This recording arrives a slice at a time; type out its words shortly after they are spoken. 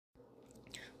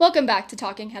Welcome back to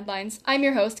Talking Headlines. I'm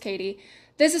your host, Katie.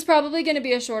 This is probably going to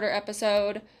be a shorter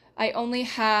episode. I only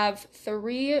have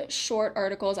 3 short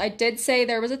articles. I did say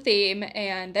there was a theme,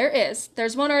 and there is.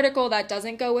 There's one article that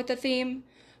doesn't go with the theme,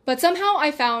 but somehow I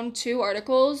found 2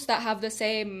 articles that have the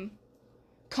same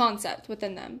concept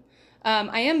within them.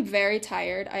 I am very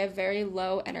tired. I have very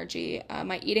low energy.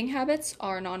 My eating habits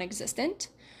are non-existent,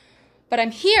 but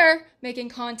I'm here making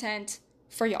content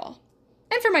for y'all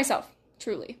and for myself,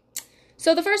 truly.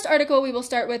 So the first article, we will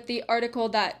start with the article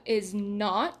that is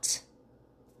not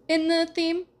in the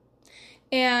theme,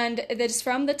 and it is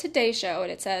from the Today Show,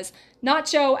 and it says,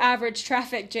 Nacho average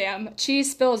traffic jam,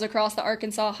 cheese spills across the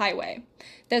Arkansas highway.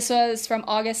 This was from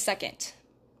August 2nd.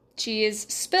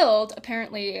 Cheese spilled,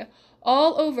 apparently,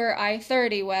 all over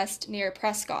I-30 West near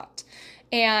Prescott,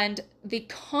 and the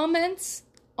comments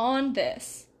on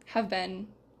this have been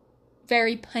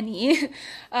very punny.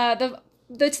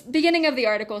 The beginning of the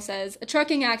article says, a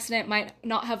trucking accident might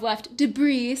not have left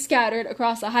debris scattered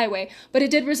across the highway, but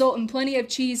it did result in plenty of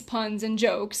cheese puns and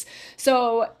jokes.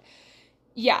 So,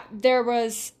 yeah, there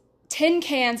was 10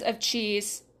 cans of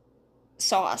cheese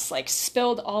sauce,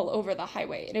 spilled all over the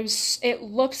highway. It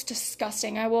looks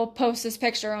disgusting. I will post this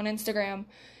picture on Instagram.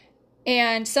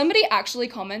 And somebody actually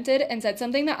commented and said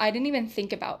something that I didn't even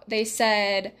think about. They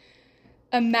said,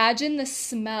 imagine the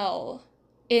smell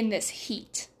in this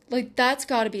heat. That's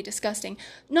gotta be disgusting.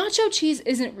 Nacho cheese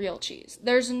isn't real cheese.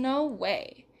 There's no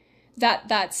way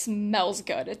that smells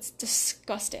good. It's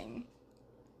disgusting.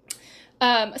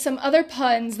 Some other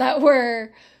puns that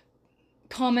were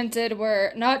commented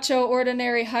were, nacho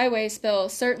ordinary highway spill,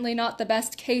 certainly not the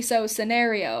best queso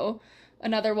scenario.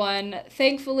 Another one,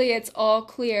 thankfully it's all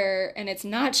clear and it's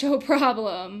nacho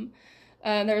problem.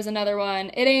 There was another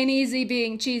one, it ain't easy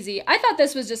being cheesy. I thought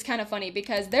this was just kind of funny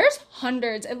because there's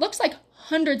it looks like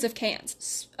hundreds of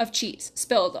cans of cheese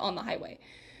spilled on the highway.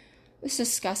 It's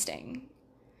disgusting.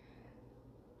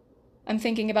 I'm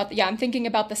thinking about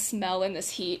the smell in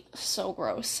this heat. So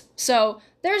gross. So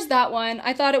there's that one.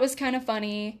 I thought it was kind of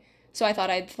funny, so I thought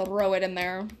I'd throw it in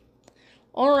there.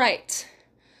 All right.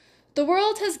 The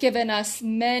world has given us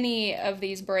many of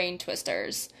these brain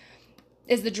twisters.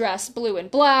 Is the dress blue and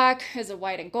black? Is it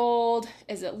white and gold?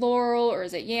 Is it Laurel or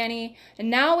is it Yanny? And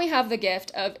now we have the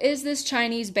gift of, is this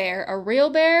Chinese bear a real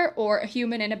bear or a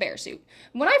human in a bear suit?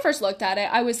 When I first looked at it,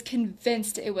 I was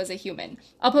convinced it was a human.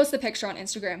 I'll post the picture on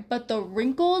Instagram, but the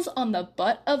wrinkles on the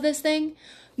butt of this thing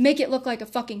make it look like a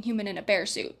fucking human in a bear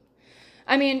suit.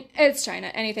 I mean, it's China.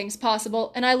 Anything's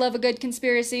possible, and I love a good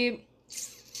conspiracy.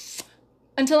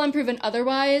 Until I'm proven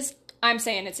otherwise, I'm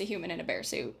saying it's a human in a bear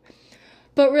suit.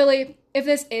 But really, if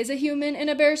this is a human in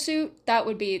a bear suit, that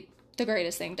would be the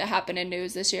greatest thing to happen in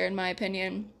news this year, in my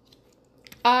opinion.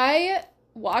 I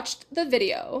watched the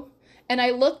video, and I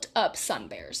looked up sun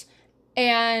bears,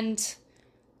 and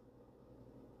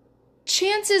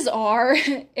chances are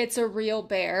it's a real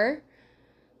bear,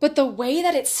 but the way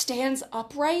that it stands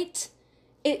upright,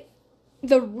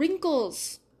 the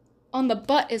wrinkles on the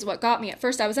butt is what got me. At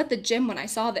first, I was at the gym when I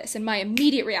saw this, and my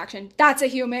immediate reaction, that's a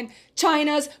human.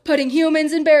 China's putting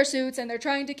humans in bear suits, and they're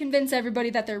trying to convince everybody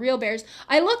that they're real bears.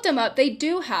 I looked them up. They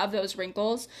do have those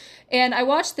wrinkles, and I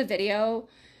watched the video.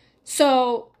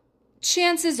 So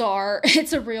chances are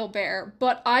it's a real bear,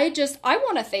 but I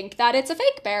want to think that it's a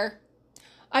fake bear.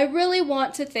 I really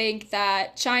want to think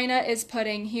that China is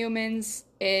putting humans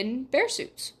in bear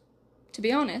suits, to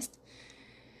be honest.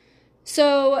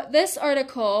 So this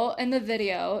article in the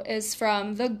video is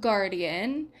from The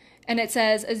Guardian, and it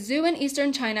says, a zoo in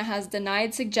eastern China has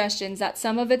denied suggestions that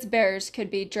some of its bears could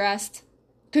be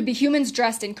humans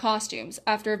dressed in costumes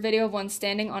after a video of one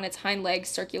standing on its hind legs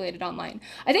circulated online.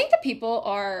 I think the people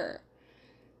are,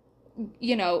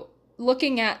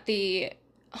 looking at the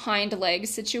hind leg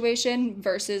situation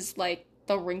versus,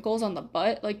 the wrinkles on the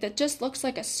butt. That just looks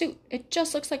like a suit. It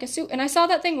just looks like a suit. And I saw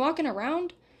that thing walking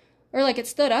around. Or, it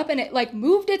stood up and it,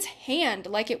 moved its hand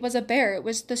like it was a bear. It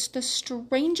was the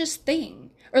strangest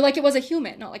thing. Or it was a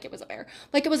human. Not like it was a bear.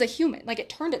 Like it was a human. It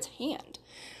turned its hand.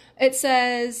 It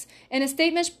says, in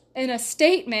a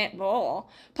statement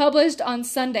published on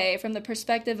Sunday from the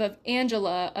perspective of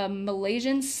Angela, a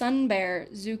Malaysian sun bear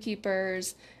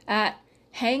zookeepers at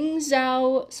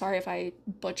Hangzhou, sorry if I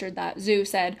butchered that, zoo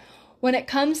said, when it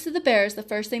comes to the bears, the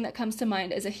first thing that comes to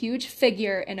mind is a huge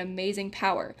figure and amazing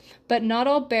power. But not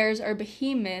all bears are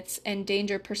behemoths and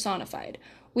danger personified.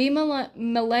 We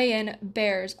Malayan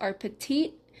bears are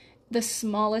petite, the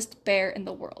smallest bear in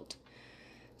the world.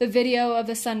 The video of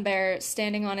the sun bear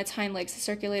standing on its hind legs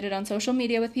circulated on social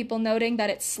media with people noting that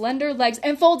its slender legs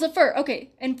and folds of fur,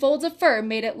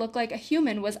 made it look like a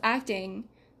human was acting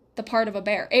the part of a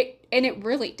bear. It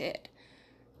really did.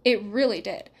 It really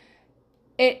did.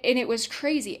 And it was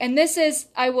crazy. And this is,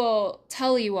 I will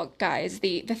tell you what, guys,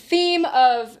 the theme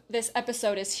of this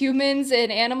episode is humans in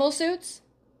animal suits.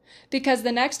 Because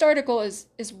the next article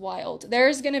is wild.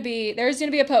 There's gonna be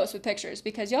a post with pictures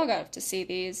because y'all got to see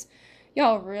these.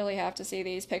 Y'all really have to see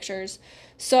these pictures.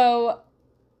 So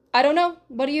I don't know.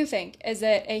 What do you think? Is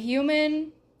it a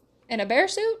human in a bear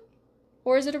suit?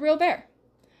 Or is it a real bear?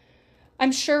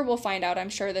 I'm sure we'll find out. I'm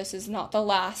sure this is not the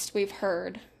last we've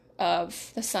heard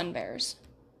of the sun bears.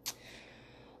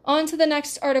 On to the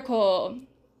next article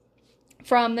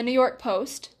from the New York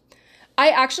Post. I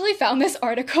actually found this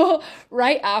article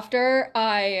right after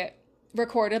I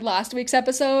recorded last week's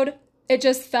episode. It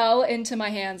just fell into my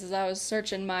hands as I was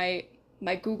searching my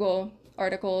Google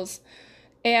articles.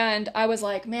 And I was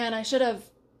like, man, I should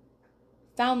have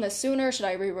found this sooner. Should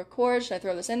I re-record? Should I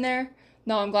throw this in there?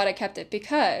 No, I'm glad I kept it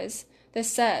because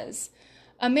this says,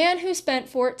 a man who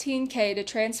spent $14,000 to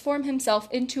transform himself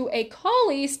into a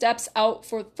collie steps out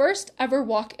for first ever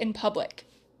walk in public.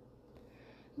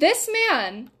 This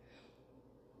man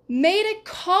made a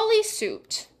collie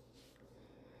suit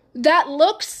that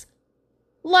looks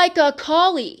like a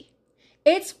collie.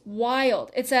 It's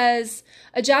wild. It says,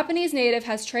 a Japanese native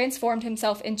has transformed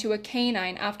himself into a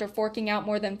canine after forking out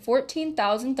more than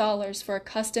 $14,000 for a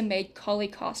custom-made collie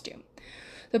costume.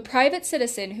 The private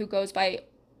citizen, who goes by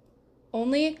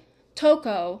only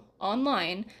Toko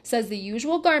online, says the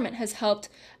usual garment has helped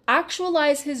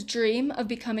actualize his dream of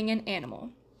becoming an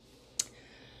animal.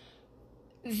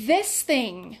 This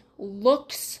thing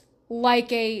looks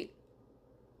like a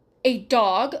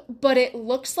dog, but it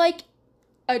looks like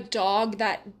a dog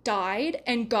that died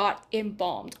and got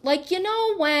embalmed. Like, you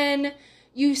know when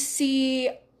you see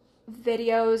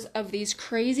videos of these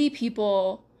crazy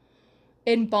people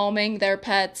embalming their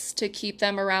pets to keep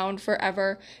them around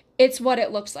forever? It's what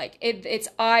it looks like. Its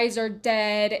eyes are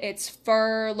dead. Its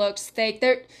fur looks fake.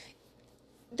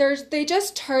 They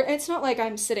just turn. It's not like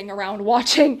I'm sitting around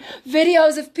watching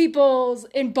videos of people's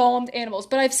embalmed animals,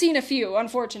 but I've seen a few,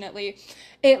 unfortunately.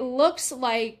 It looks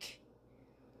like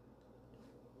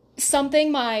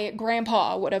something my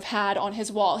grandpa would have had on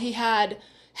his wall. He had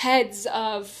heads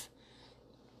of,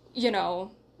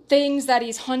 things that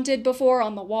he's hunted before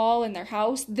on the wall in their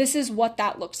house. This is what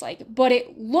that looks like, but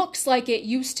it looks like it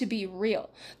used to be real.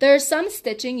 There's some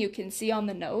stitching you can see on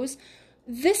the nose.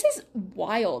 This is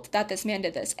wild that this man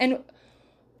did this. And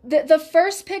the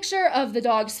first picture of the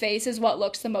dog's face is what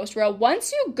looks the most real.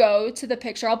 Once you go to the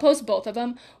picture, I'll post both of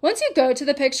them. Once you go to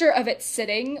the picture of it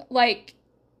sitting, like,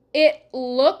 it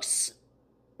looks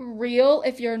real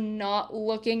if you're not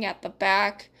looking at the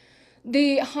back.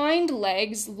 The hind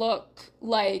legs look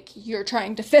like you're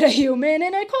trying to fit a human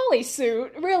in a collie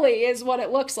suit, really, is what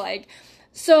it looks like.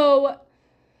 So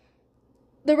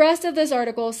the rest of this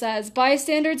article says,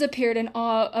 bystanders appeared in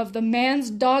awe of the man's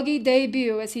doggy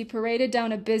debut as he paraded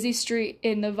down a busy street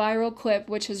in the viral clip,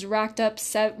 which has racked up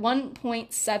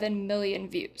 1.7 million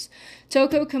views.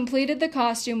 Toko completed the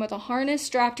costume with a harness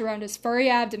strapped around his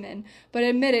furry abdomen, but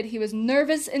admitted he was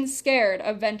nervous and scared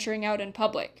of venturing out in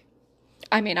public.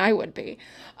 I mean, I would be.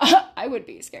 I would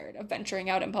be scared of venturing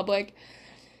out in public.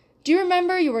 Do you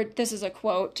remember this is a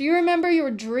quote, do you remember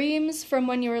your dreams from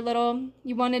when you were little?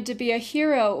 You wanted to be a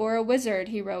hero or a wizard,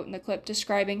 he wrote in the clip,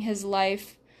 describing his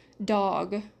life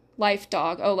dog.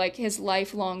 Oh, like his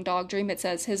lifelong dog dream. It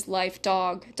says his life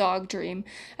dog dream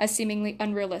as seemingly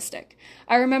unrealistic.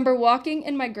 I remember walking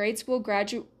in my grade school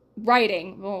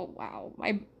writing. Oh, wow.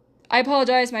 I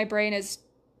apologize. My brain is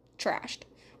trashed.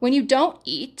 When you don't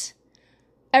eat,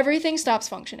 everything stops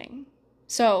functioning.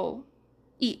 So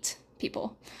eat,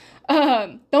 people.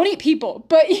 Don't eat people,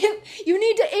 but you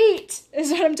need to eat, is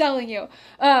what I'm telling you.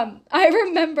 I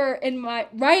remember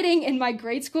writing in my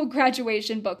grade school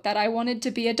graduation book that I wanted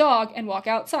to be a dog and walk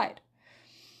outside.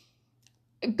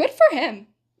 Good for him,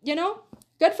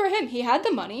 Good for him. He had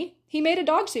the money. He made a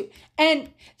dog suit.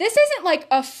 And this isn't like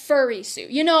a furry suit.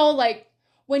 Like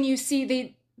when you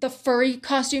see the furry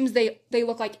costumes, they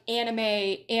look like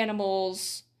anime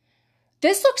animals.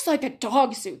 This looks like a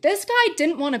dog suit. This guy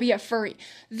didn't want to be a furry.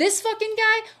 This fucking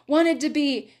guy wanted to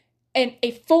be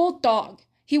a full dog.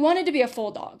 He wanted to be a full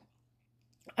dog.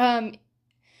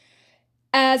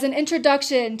 As an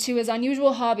introduction to his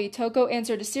unusual hobby, Toko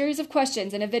answered a series of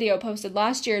questions in a video posted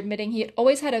last year, admitting he had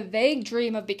always had a vague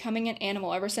dream of becoming an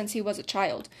animal ever since he was a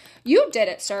child. You did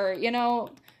it, sir.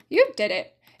 You did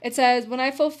it. It says, when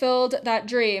I fulfilled that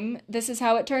dream, this is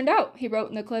how it turned out, he wrote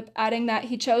in the clip, adding that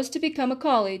he chose to become a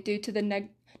collie due to the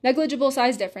negligible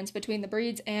size difference between the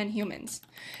breeds and humans.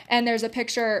 And there's a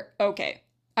picture, okay,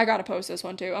 I gotta post this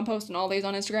one too. I'm posting all these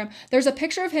on Instagram. There's a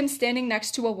picture of him standing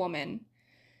next to a woman.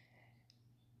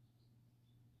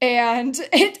 And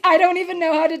I don't even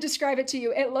know how to describe it to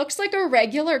you. It looks like a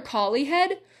regular collie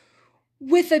head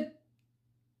with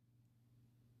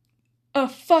a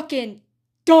fucking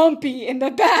dumpy in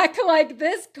the back. Like,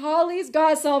 this collie's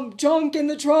got some junk in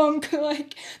the trunk.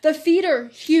 Like, the feet are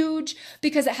huge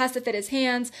because it has to fit his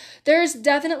hands. There's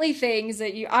definitely things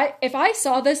that if I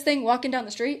saw this thing walking down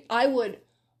the street, I would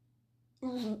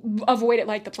avoid it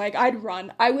like the plague. I'd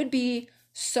run. I would be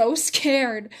so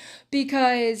scared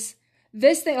because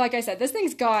this thing, like I said, this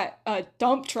thing's got a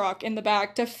dump truck in the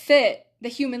back to fit the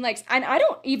human legs. And I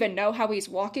don't even know how he's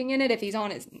walking in it, if he's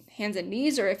on his hands and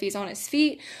knees or if he's on his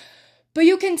feet. But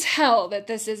you can tell that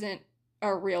this isn't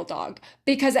a real dog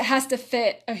because it has to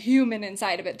fit a human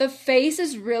inside of it. The face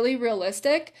is really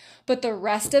realistic, but the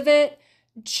rest of it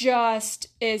just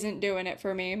isn't doing it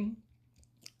for me.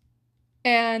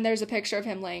 And there's a picture of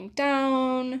him laying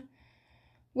down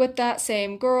with that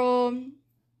same girl.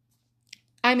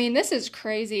 I mean, this is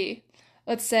crazy.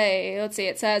 Let's see.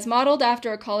 It says, modeled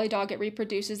after a collie dog, it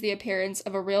reproduces the appearance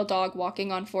of a real dog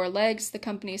walking on 4 legs, the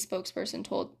company's spokesperson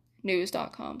told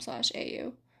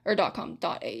news.com/au or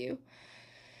 .com.au.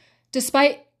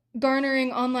 Despite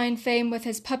garnering online fame with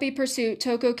his puppy pursuit,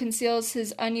 Toko conceals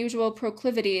his unusual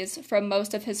proclivities from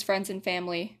most of his friends and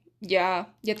family. Yeah,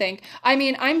 you think. I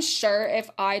mean, I'm sure if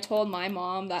I told my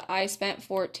mom that I spent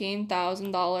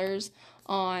 $14,000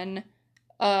 on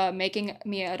making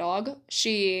me a dog,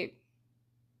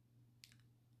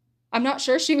 I'm not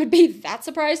sure she would be that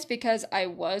surprised because I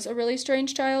was a really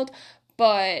strange child,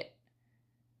 but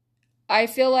I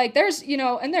feel like there's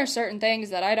certain things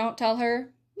that I don't tell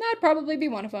her. That'd probably be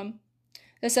one of them.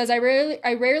 This says, I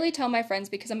rarely tell my friends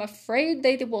because I'm afraid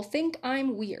they will think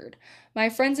I'm weird. My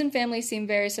friends and family seem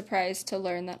very surprised to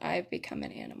learn that I've become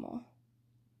an animal.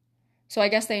 So I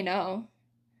guess they know.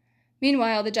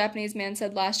 Meanwhile, the Japanese man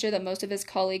said last year that most of his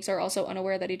colleagues are also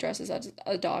unaware that he dresses as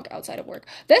a dog outside of work.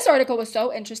 This article was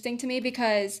so interesting to me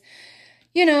because,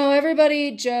 everybody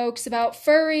jokes about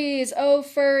furries. Oh,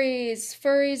 furries.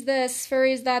 Furries this,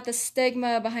 furries that, the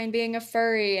stigma behind being a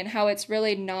furry and how it's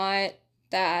really not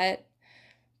that.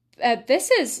 This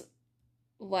is,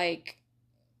 like,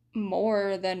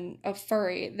 more than a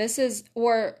furry.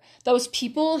 Or those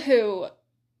people who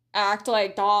act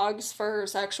like dogs for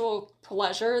sexual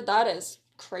pleasure, that is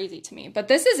crazy to me. But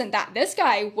this isn't that. This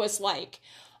guy was like,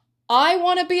 I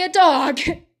want to be a dog.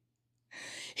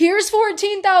 Here's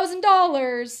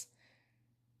 $14,000.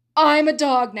 I'm a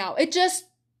dog now. It just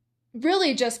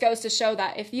really just goes to show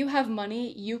that if you have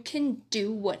money, you can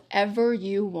do whatever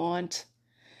you want.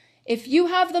 If you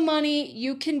have the money,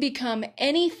 you can become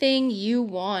anything you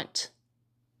want.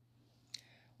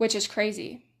 Which is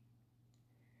crazy.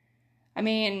 I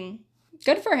mean,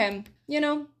 good for him,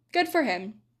 good for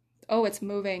him. Oh, it's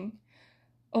moving.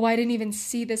 Oh, I didn't even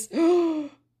see this.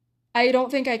 I don't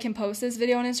think I can post this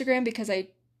video on Instagram because I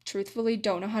truthfully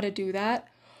don't know how to do that.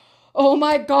 Oh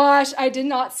my gosh, I did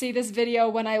not see this video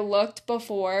when I looked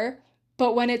before,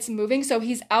 but when it's moving, so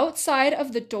he's outside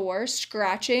of the door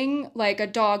scratching like a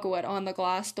dog would on the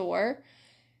glass door.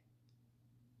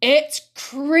 It's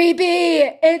creepy.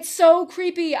 It's so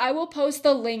creepy. I will post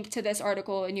the link to this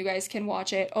article and you guys can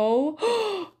watch it.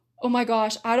 Oh my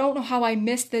gosh. I don't know how I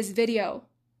missed this video.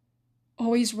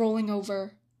 Oh, he's rolling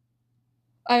over.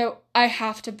 I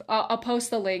have to, I'll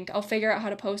post the link. I'll figure out how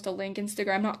to post a link.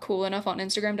 Instagram, I'm not cool enough on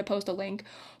Instagram to post a link.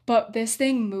 But this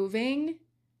thing moving,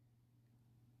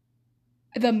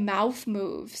 the mouth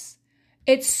moves.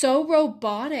 It's so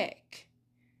robotic.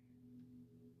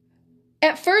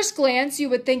 At first glance, you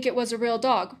would think it was a real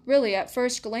dog. Really, at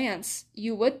first glance,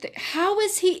 you would think, how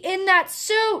is he in that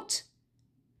suit?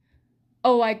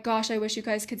 Oh my gosh, I wish you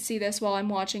guys could see this while I'm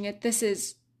watching it.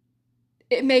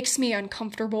 It makes me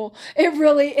uncomfortable.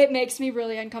 It makes me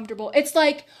really uncomfortable. It's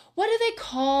like, what do they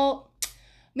call,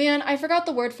 man, I forgot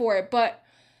the word for it, but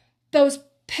those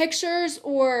pictures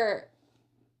or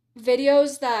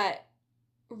videos that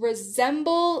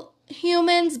resemble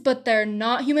humans, but they're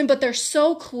not human, but they're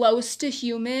so close to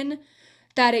human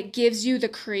that it gives you the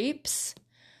creeps.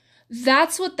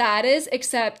 That's what that is,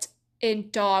 except in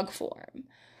dog form.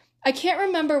 I can't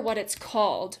remember what it's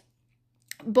called,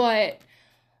 but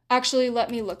actually, let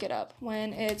me look it up.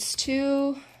 When it's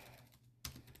too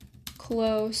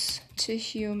close to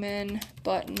human,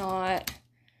 but not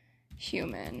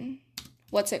human.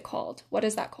 What's it called? What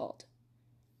is that called?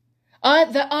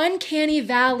 The uncanny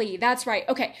valley. That's right.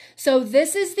 Okay. So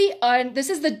this is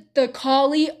the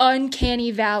collie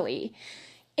uncanny valley.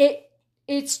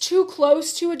 It's too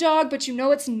close to a dog, but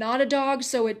it's not a dog,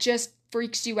 so it just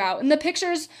freaks you out. And the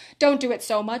pictures don't do it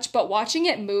so much, but watching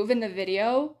it move in the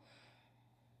video,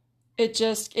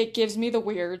 it gives me the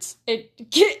weirds. I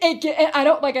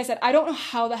don't, like I said, I don't know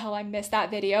how the hell I missed that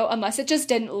video unless it just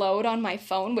didn't load on my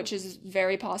phone, which is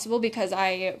very possible because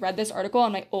I read this article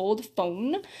on my old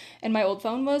phone and my old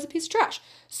phone was a piece of trash.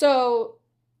 So,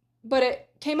 but it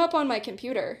came up on my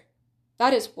computer.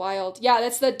 That is wild. Yeah,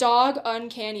 that's the dog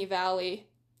uncanny valley.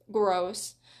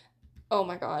 Gross. Oh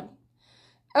my God.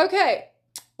 Okay.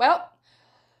 Well,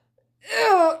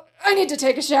 ew, I need to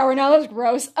take a shower now. That was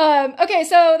gross. Okay,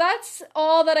 so that's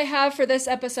all that I have for this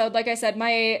episode. Like I said,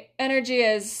 my energy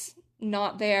is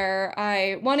not there.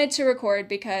 I wanted to record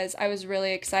because I was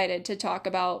really excited to talk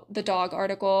about the dog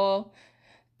article,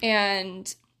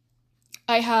 and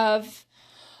I have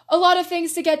a lot of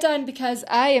things to get done because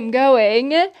I am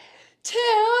going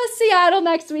to Seattle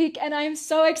next week, and I'm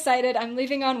so excited. I'm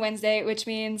leaving on Wednesday, which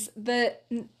means the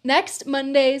next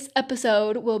Monday's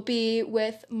episode will be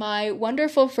with my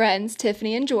wonderful friends,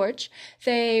 Tiffany and George.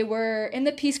 They were in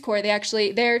the Peace Corps.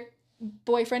 Their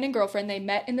boyfriend and girlfriend, they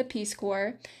met in the Peace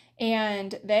Corps,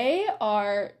 and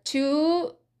they're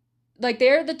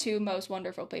the two most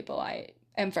wonderful people I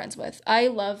am friends with. I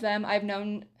love them. I've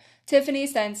known Tiffany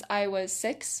since I was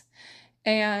 6.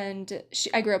 And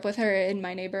I grew up with her in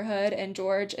my neighborhood, and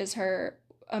George is her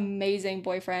amazing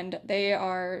boyfriend.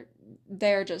 They're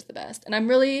just the best. And I'm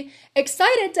really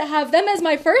excited to have them as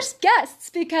my first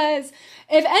guests because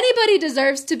if anybody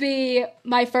deserves to be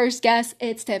my first guest,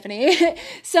 it's Tiffany.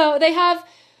 So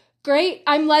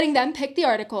I'm letting them pick the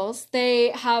articles. They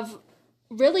have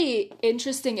really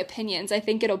interesting opinions. I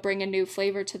think it'll bring a new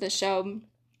flavor to the show.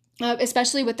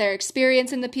 Especially with their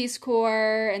experience in the Peace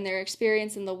Corps and their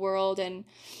experience in the world and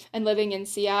living in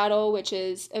Seattle, which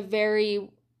is a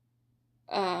very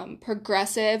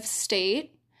progressive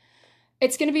state.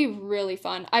 It's going to be really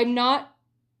fun. I'm not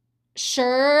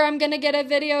sure I'm going to get a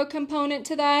video component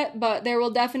to that, but there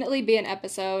will definitely be an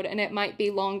episode, and it might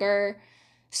be longer.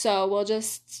 So we'll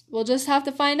just have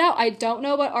to find out. I don't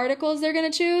know what articles they're going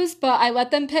to choose, but I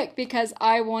let them pick because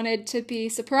I wanted to be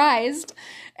surprised,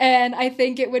 and I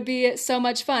think it would be so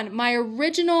much fun. My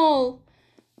original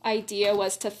idea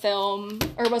was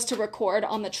to record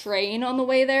on the train on the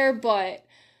way there, but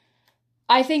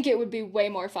I think it would be way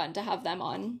more fun to have them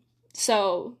on.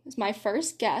 So my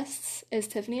first guests is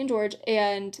Tiffany and George,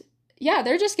 and yeah,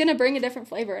 they're just going to bring a different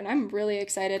flavor, and I'm really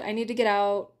excited. I need to get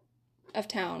out of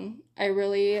town. I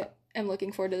really am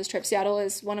looking forward to this trip. Seattle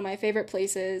is one of my favorite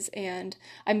places, and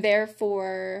I'm there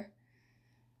for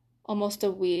almost a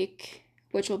week,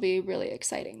 which will be really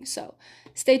exciting. So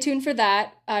stay tuned for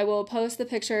that. I will post the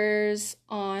pictures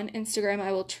on Instagram.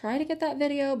 I will try to get that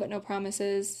video, but no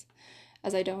promises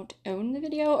as I don't own the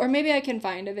video. Or maybe I can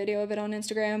find a video of it on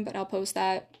Instagram, but I'll post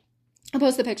that. I'll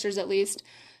post the pictures at least.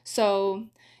 So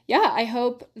yeah, I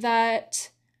hope that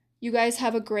you guys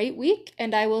have a great week,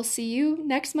 and I will see you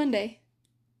next Monday.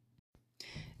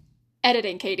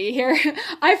 Editing Katie here.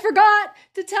 I forgot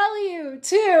to tell you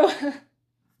to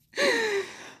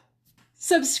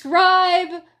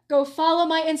subscribe, go follow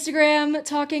my Instagram,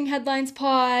 Talking Headlines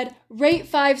Pod, rate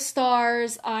 5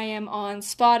 stars. I am on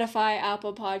Spotify,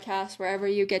 Apple Podcasts, wherever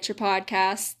you get your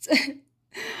podcasts.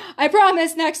 I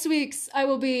promise next week's I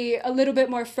will be a little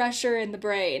bit more fresher in the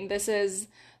brain. This is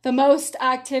the most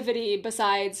activity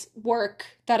besides work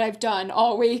that I've done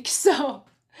all week, so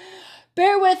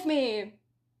bear with me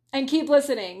and keep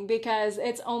listening because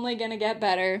it's only gonna get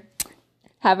better.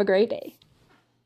 Have a great day.